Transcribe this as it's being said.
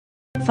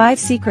5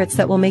 secrets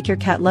that will make your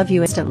cat love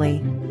you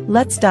instantly.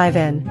 Let's dive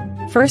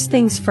in. First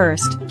things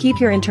first, keep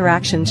your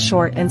interactions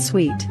short and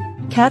sweet.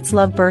 Cats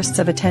love bursts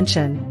of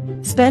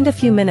attention. Spend a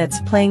few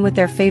minutes playing with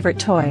their favorite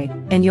toy,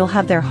 and you'll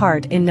have their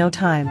heart in no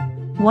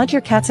time. Want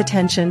your cat's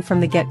attention from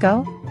the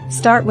get-go?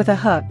 Start with a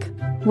hook.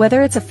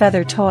 Whether it's a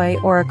feather toy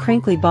or a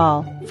crinkly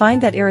ball,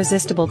 find that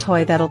irresistible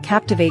toy that'll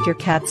captivate your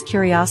cat's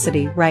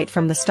curiosity right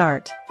from the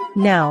start.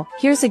 Now,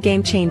 here's a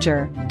game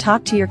changer.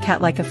 Talk to your cat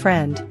like a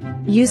friend.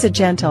 Use a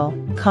gentle,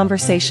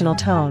 conversational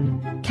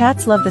tone.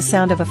 Cats love the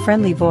sound of a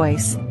friendly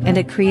voice, and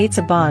it creates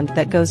a bond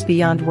that goes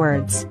beyond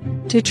words.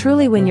 To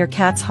truly win your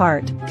cat's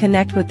heart,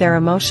 connect with their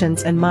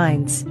emotions and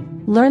minds.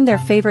 Learn their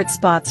favorite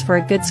spots for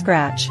a good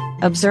scratch,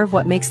 observe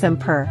what makes them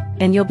purr,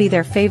 and you'll be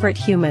their favorite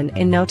human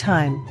in no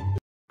time.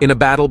 In a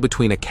battle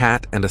between a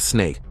cat and a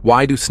snake,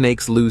 why do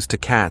snakes lose to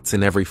cats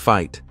in every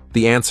fight?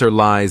 The answer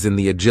lies in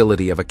the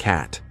agility of a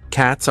cat.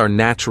 Cats are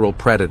natural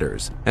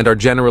predators, and are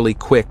generally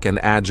quick and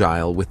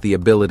agile with the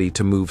ability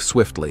to move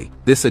swiftly.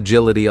 This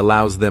agility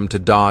allows them to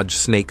dodge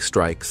snake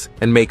strikes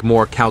and make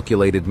more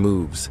calculated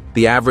moves.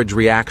 The average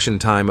reaction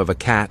time of a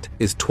cat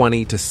is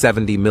 20 to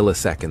 70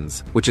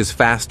 milliseconds, which is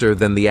faster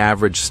than the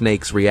average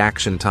snake's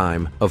reaction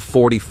time of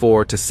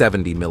 44 to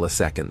 70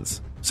 milliseconds.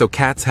 So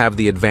cats have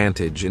the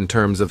advantage in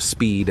terms of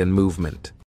speed and movement.